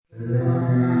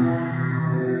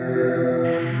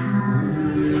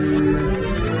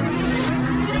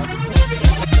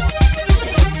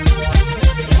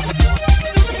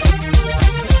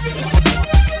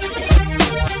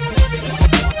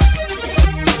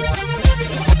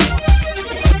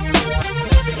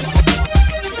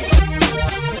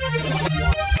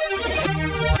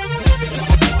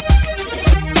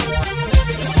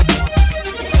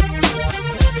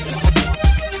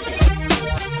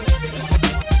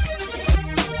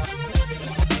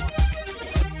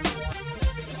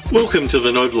Welcome to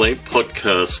the Noble Ape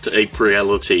podcast, Ape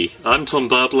Reality. I'm Tom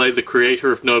Barbalet, the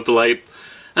creator of Noble Ape,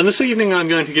 and this evening I'm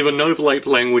going to give a Noble Ape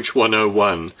Language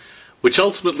 101, which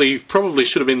ultimately probably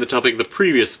should have been the topic of the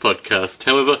previous podcast.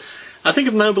 However, I think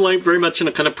of Noble Ape very much in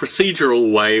a kind of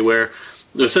procedural way, where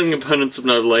there are certain components of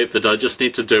Noble Ape that I just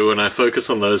need to do, and I focus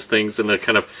on those things in a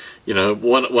kind of,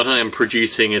 what I am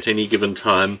producing at any given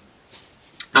time.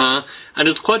 And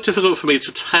it's quite difficult for me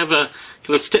to have a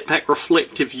kind of step back,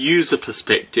 reflective user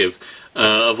perspective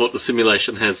of what the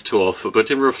simulation has to offer.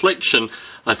 But in reflection,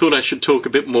 I thought I should talk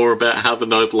a bit more about how the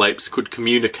Noble Apes could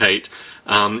communicate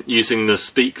using the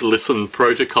Speak-Listen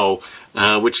protocol,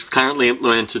 which is currently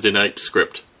implemented in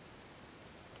ApeScript.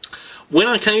 When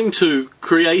I came to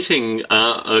creating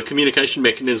a communication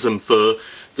mechanism for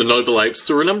the Noble Apes,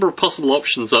 there were a number of possible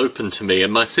options open to me,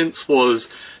 and my sense was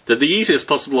that the easiest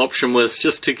possible option was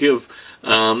just to give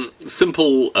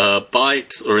simple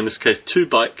byte, or in this case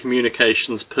 2-byte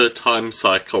communications per time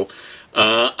cycle,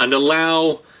 and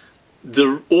allow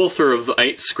the author of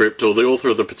ApeScript, or the author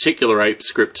of the particular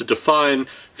ApeScript, to define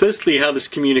firstly how this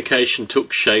communication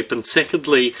took shape, and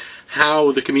secondly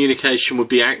how the communication would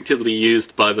be actively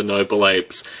used by the Noble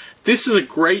Apes. This is a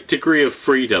great degree of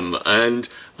freedom, and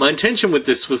my intention with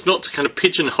this was not to kind of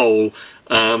pigeonhole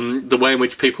the way in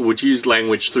which people would use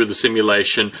language through the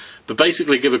simulation, but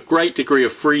basically give a great degree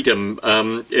of freedom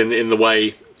in the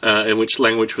way in which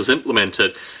language was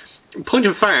implemented. Point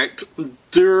of fact,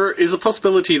 there is a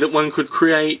possibility that one could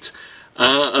create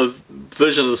a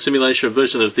version of the simulation, a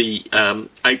version of the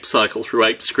ape cycle through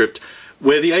ApeScript,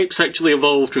 where the apes actually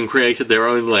evolved and created their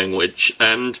own language.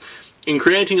 And in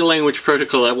creating a language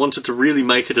protocol, I wanted to really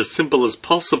make it as simple as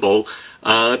possible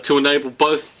to enable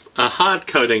both a hard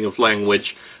coding of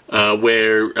language,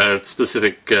 where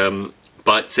specific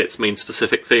byte sets mean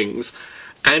specific things,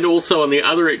 and also on the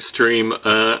other extreme,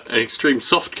 an extreme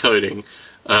soft coding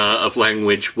of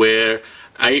language, where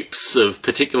apes of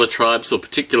particular tribes or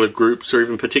particular groups or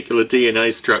even particular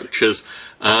DNA structures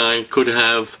could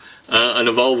have an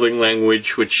evolving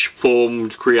language which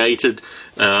created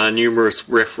numerous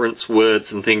reference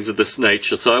words and things of this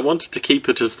nature. So I wanted to keep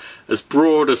it as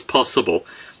broad as possible.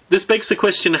 This begs the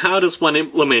question, how does one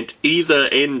implement either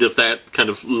end of that kind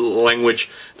of language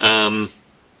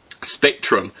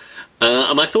spectrum?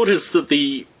 And my thought is that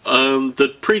the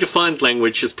predefined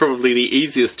language is probably the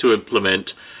easiest to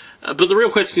implement. But the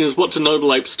real question is, what do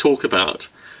Noble Apes talk about?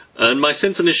 And my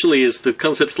sense initially is that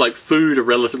concepts like food are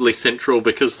relatively central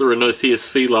because there are no Theus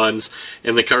felines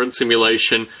in the current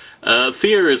simulation.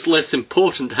 Fear is less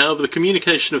important. However, the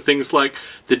communication of things like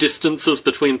the distances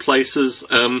between places,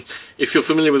 if you're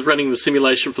familiar with running the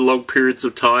simulation for long periods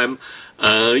of time,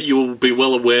 you will be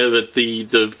well aware that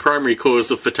the primary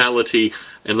cause of fatality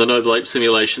in the Noble Ape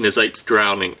simulation is apes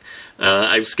drowning.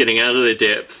 Apes getting out of their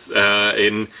depth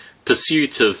in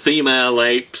pursuit of female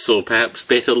apes or perhaps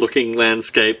better looking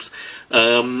landscapes,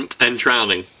 and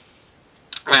drowning.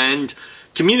 And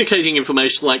communicating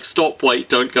information like stop, wait,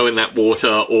 don't go in that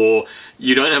water, or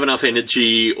you don't have enough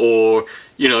energy, or,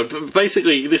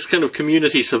 basically this kind of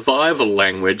community survival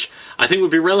language, I think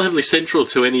would be relatively central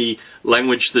to any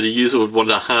language that a user would want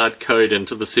to hard code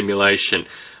into the simulation.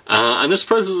 And this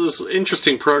poses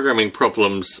interesting programming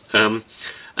problems.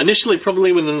 Initially,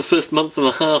 probably within the first month and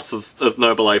a half of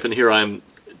Noble Ape, and here I'm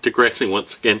digressing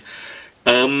once again,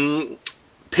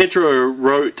 Pedro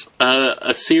wrote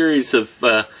a series of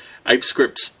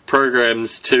ApeScript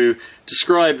programs to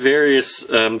describe various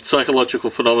psychological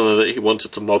phenomena that he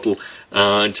wanted to model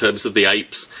in terms of the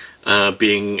apes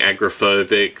being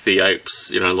agoraphobic, the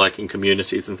apes, liking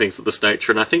communities and things of this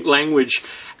nature. And I think language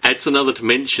adds another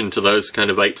dimension to those kind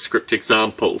of ApeScript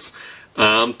examples,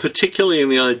 particularly in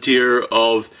the idea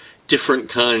of different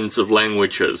kinds of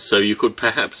languages. So you could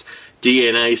perhaps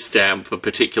DNA stamp a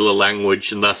particular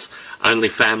language, and thus only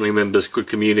family members could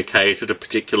communicate at a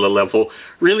particular level.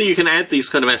 Really, you can add these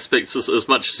kind of aspects as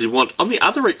much as you want. On the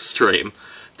other extreme,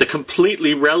 the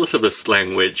completely relativist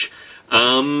language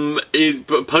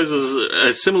it poses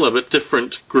a similar but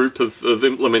different group of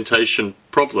implementation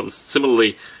problems.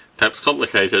 Similarly, perhaps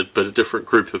complicated, but a different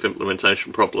group of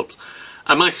implementation problems.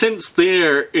 And my sense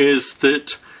there is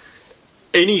that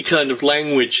any kind of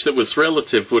language that was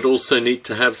relative would also need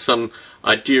to have some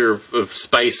idea of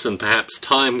space and perhaps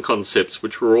time concepts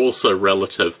which were also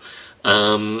relative.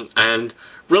 And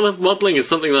relative modelling is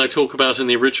something that I talk about in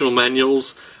the original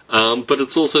manuals, but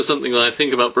it's also something that I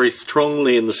think about very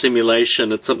strongly in the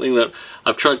simulation. It's something that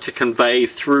I've tried to convey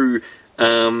through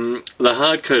the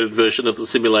hard-coded version of the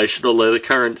simulation, although the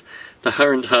current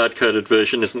hard-coded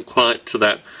version isn't quite to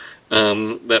that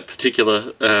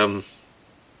particular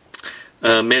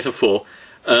metaphor.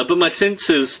 But my sense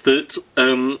is that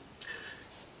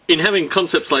in having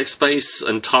concepts like space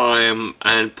and time,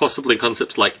 and possibly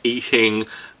concepts like eating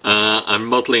and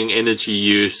modelling energy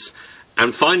use,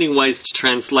 and finding ways to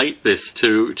translate this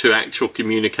to actual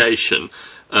communication,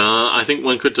 I think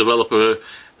one could develop a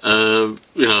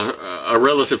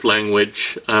relative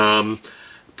language,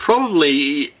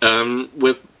 probably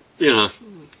with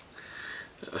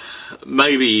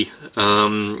maybe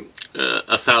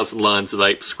 1,000 lines of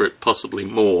ApeScript, possibly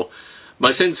more.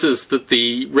 My sense is that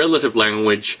the relative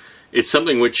language is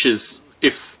something which is,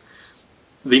 if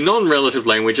the non-relative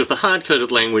language, if the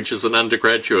hard-coded language is an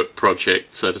undergraduate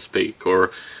project, so to speak, or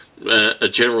a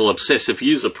general obsessive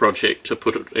user project, to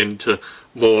put it into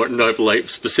more Noble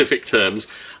Ape-specific terms,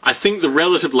 I think the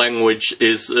relative language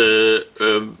is a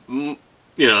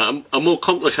more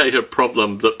complicated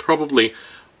problem that probably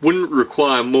wouldn't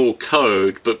require more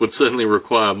code, but would certainly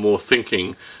require more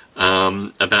thinking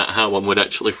about how one would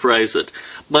actually phrase it.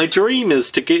 My dream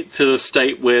is to get to a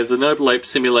state where the Noble Ape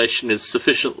simulation is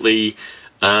sufficiently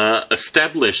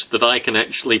established that I can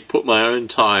actually put my own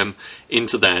time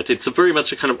into that. It's very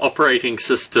much a kind of operating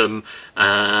system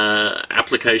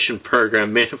application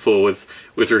program metaphor with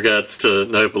regards to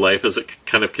Noble Ape as it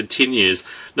kind of continues.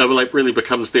 Noble Ape really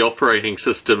becomes the operating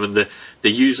system, and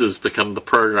the users become the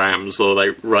programs, or they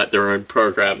write their own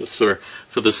programs for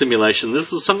the simulation.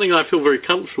 This is something I feel very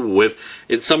comfortable with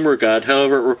in some regard.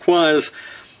 However, it requires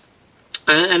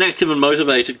an active and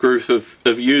motivated group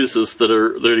of users that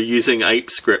are using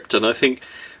ApeScript, and I think,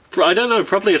 I don't know,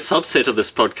 probably a subset of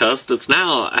this podcast. It's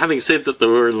now, having said that they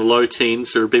were in the low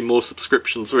teens, there have been more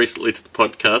subscriptions recently to the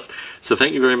podcast, so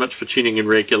thank you very much for tuning in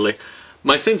regularly.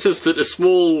 My sense is that a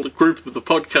small group of the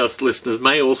podcast listeners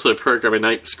may also program in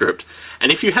ApeScript,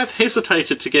 and if you have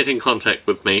hesitated to get in contact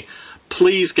with me,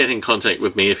 please get in contact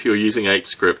with me if you're using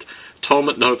ApeScript.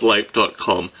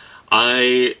 Tom@nobleape.com.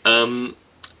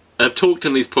 I've talked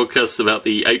in these podcasts about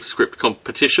the ApeScript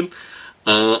competition.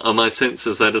 My sense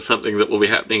is that is something that will be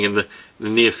happening in the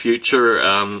near future.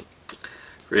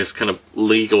 Various kind of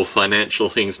legal, financial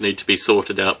things need to be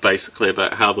sorted out, basically,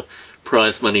 about how the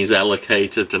prize money is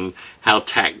allocated and how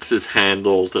tax is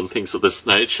handled and things of this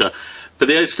nature. But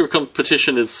the ApeScript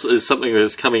competition is something that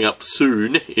is coming up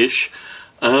soon-ish.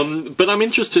 But I'm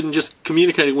interested in just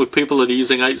communicating with people that are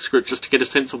using ApeScript just to get a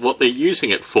sense of what they're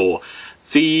using it for.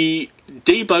 The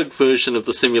debug version of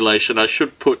the simulation, I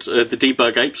should put, the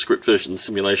debug ApeScript version of the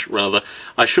simulation, rather,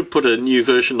 I should put a new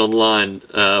version online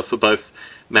for both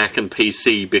Mac and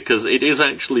PC, because it is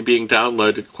actually being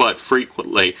downloaded quite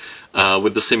frequently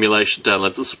with the simulation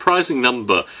downloads. A surprising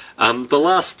number. The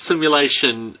last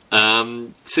simulation,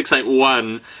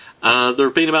 681, there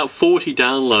have been about 40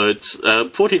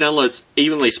 downloads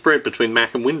evenly spread between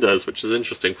Mac and Windows, which is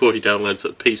interesting, 40 downloads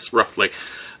at piece, roughly,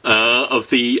 of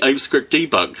the ApeScript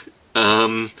debug,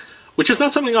 which is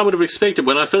not something I would have expected.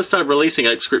 When I first started releasing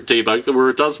ApeScript debug, there were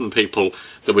a dozen people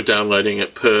that were downloading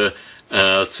it per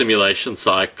simulation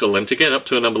cycle, and to get up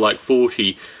to a number like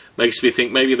 40 makes me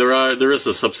think maybe there is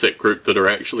a subset group that are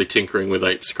actually tinkering with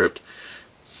ApeScript.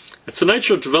 It's the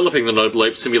nature of developing the Noble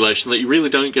Ape simulation that you really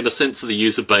don't get a sense of the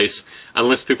user base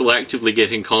unless people actively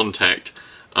get in contact.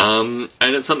 And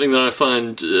it's something that I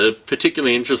find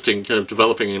particularly interesting, kind of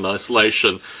developing in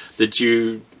isolation, that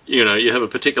you have a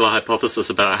particular hypothesis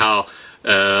about how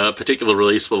a particular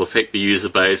release will affect the user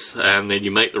base, and then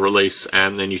you make the release,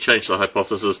 and then you change the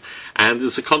hypothesis, and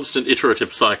there's a constant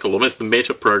iterative cycle, almost the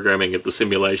meta-programming of the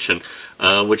simulation,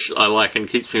 which I like and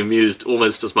keeps me amused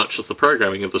almost as much as the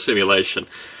programming of the simulation.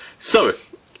 So,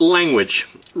 language,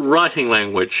 writing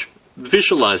language,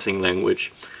 visualizing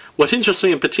language. What interests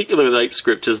me in particular with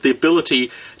ApeScript is the ability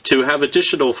to have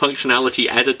additional functionality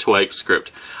added to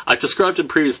ApeScript. I've described in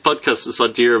previous podcasts this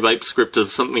idea of ApeScript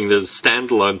as something that is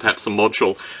standalone, perhaps a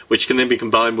module, which can then be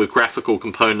combined with graphical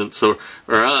components or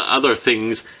other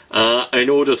things in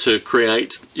order to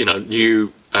create,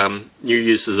 new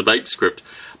uses of ApeScript.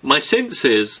 My sense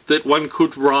is that one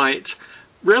could write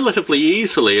relatively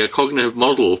easily a cognitive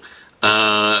model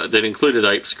that included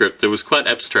ApeScript that was quite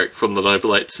abstract from the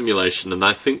Noble Ape simulation, and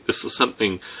I think this is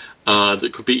something that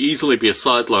could easily be a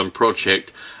sideline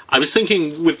project. I was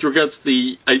thinking, with regards to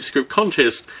the ApeScript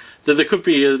contest, that there could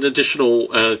be an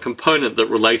additional component that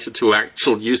related to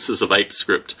actual uses of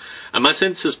ApeScript. And my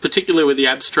sense is, particularly with the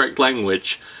abstract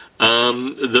language,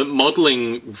 that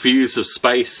modelling views of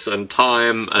space and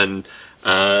time and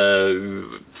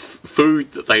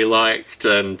food that they liked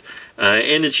and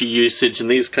energy usage and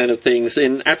these kind of things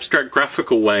in abstract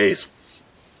graphical ways,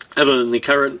 other than the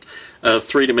current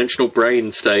three-dimensional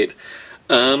brain state,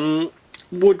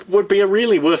 would be a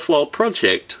really worthwhile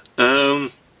project.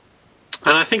 And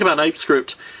I think about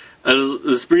ApeScript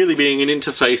as really being an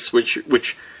interface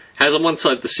which has on one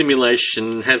side the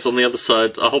simulation, has on the other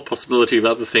side a whole possibility of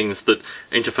other things that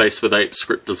interface with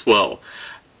ApeScript as well.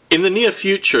 In the near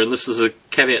future, and this is a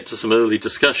caveat to some early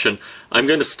discussion, I'm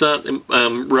going to start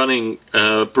running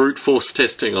brute force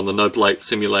testing on the Noble Ape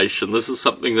simulation. This is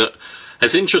something that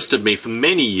has interested me for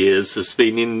many years, has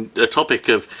been in a topic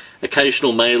of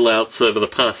occasional mail-outs over the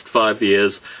past 5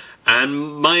 years,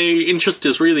 and my interest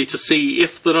is really to see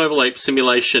if the Noble Ape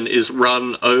simulation is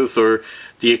run over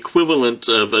the equivalent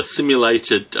of a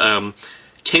simulated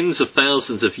tens of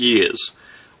thousands of years,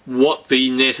 what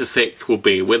the net effect will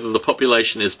be, whether the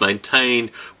population is maintained,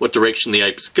 what direction the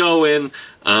apes go in,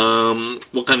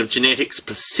 what kind of genetics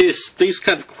persist. These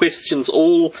kind of questions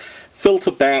all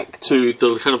filter back to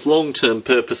the kind of long-term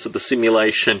purpose of the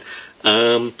simulation,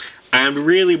 and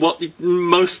really what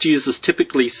most users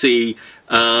typically see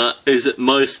is at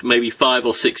most maybe 5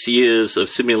 or 6 years of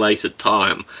simulated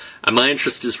time. And my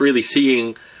interest is really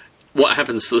seeing what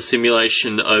happens to the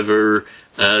simulation over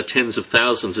tens of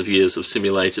thousands of years of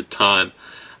simulated time.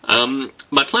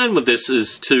 My plan with this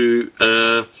is to...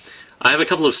 I have a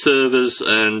couple of servers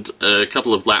and a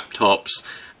couple of laptops,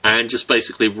 and just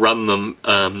basically run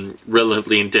them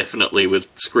relatively indefinitely with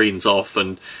screens off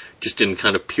and just in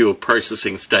kind of pure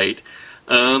processing state.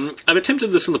 I've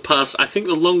attempted this in the past. I think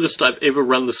the longest I've ever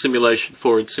run the simulation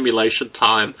for in simulation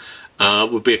time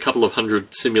would be a couple of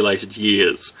hundred simulated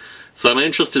years. So my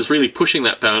interest is really pushing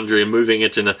that boundary and moving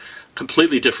it in a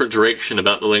completely different direction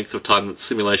about the length of time that the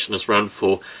simulation is run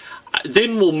for.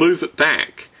 Then we'll move it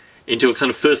back into a kind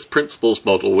of first principles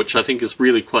model, which I think is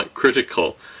really quite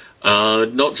critical.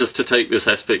 Not just to take this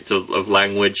aspect of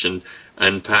language and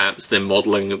perhaps then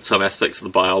modelling some aspects of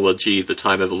the biology, the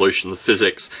time evolution, the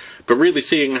physics, but really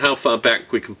seeing how far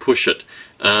back we can push it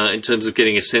in terms of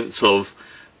getting a sense of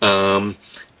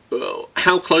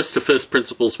how close to first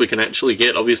principles we can actually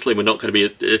get. Obviously, we're not going to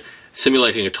be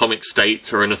simulating atomic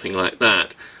states or anything like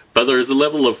that, but there is a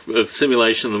level of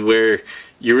simulation where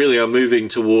you really are moving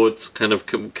towards kind of,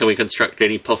 can we construct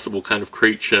any possible kind of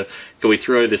creature? Can we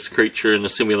throw this creature in a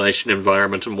simulation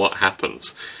environment and what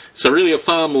happens? So really a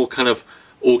far more kind of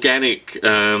organic,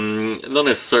 not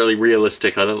necessarily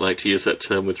realistic, I don't like to use that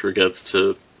term with regards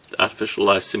to artificial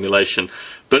life simulation,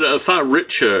 but a far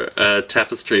richer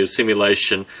tapestry of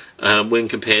simulation when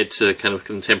compared to kind of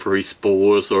contemporary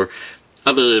spores or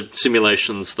other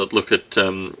simulations that look at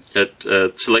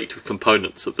selective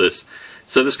components of this.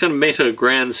 So this kind of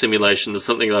meta-grand simulation is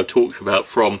something that I've talked about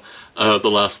from the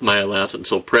last mail out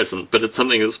until present, but it's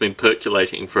something that's been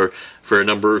percolating for a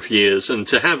number of years. And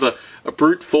to have a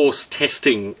brute force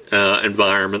testing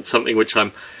environment, something which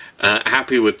I'm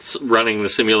happy with running the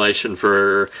simulation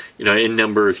for a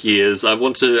number of years, I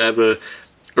want to have a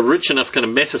rich enough kind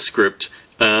of meta script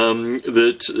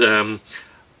that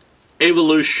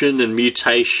evolution and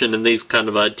mutation and these kind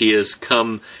of ideas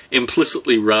come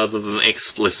implicitly rather than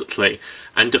explicitly.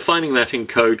 And defining that in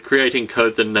code, creating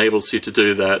code that enables you to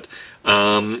do that,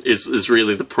 is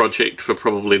really the project for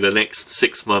probably the next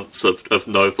 6 months of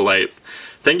Noble Ape.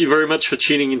 Thank you very much for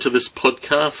tuning into this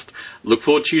podcast. Look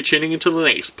forward to you tuning into the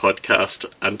next podcast.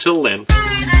 Until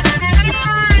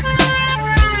then.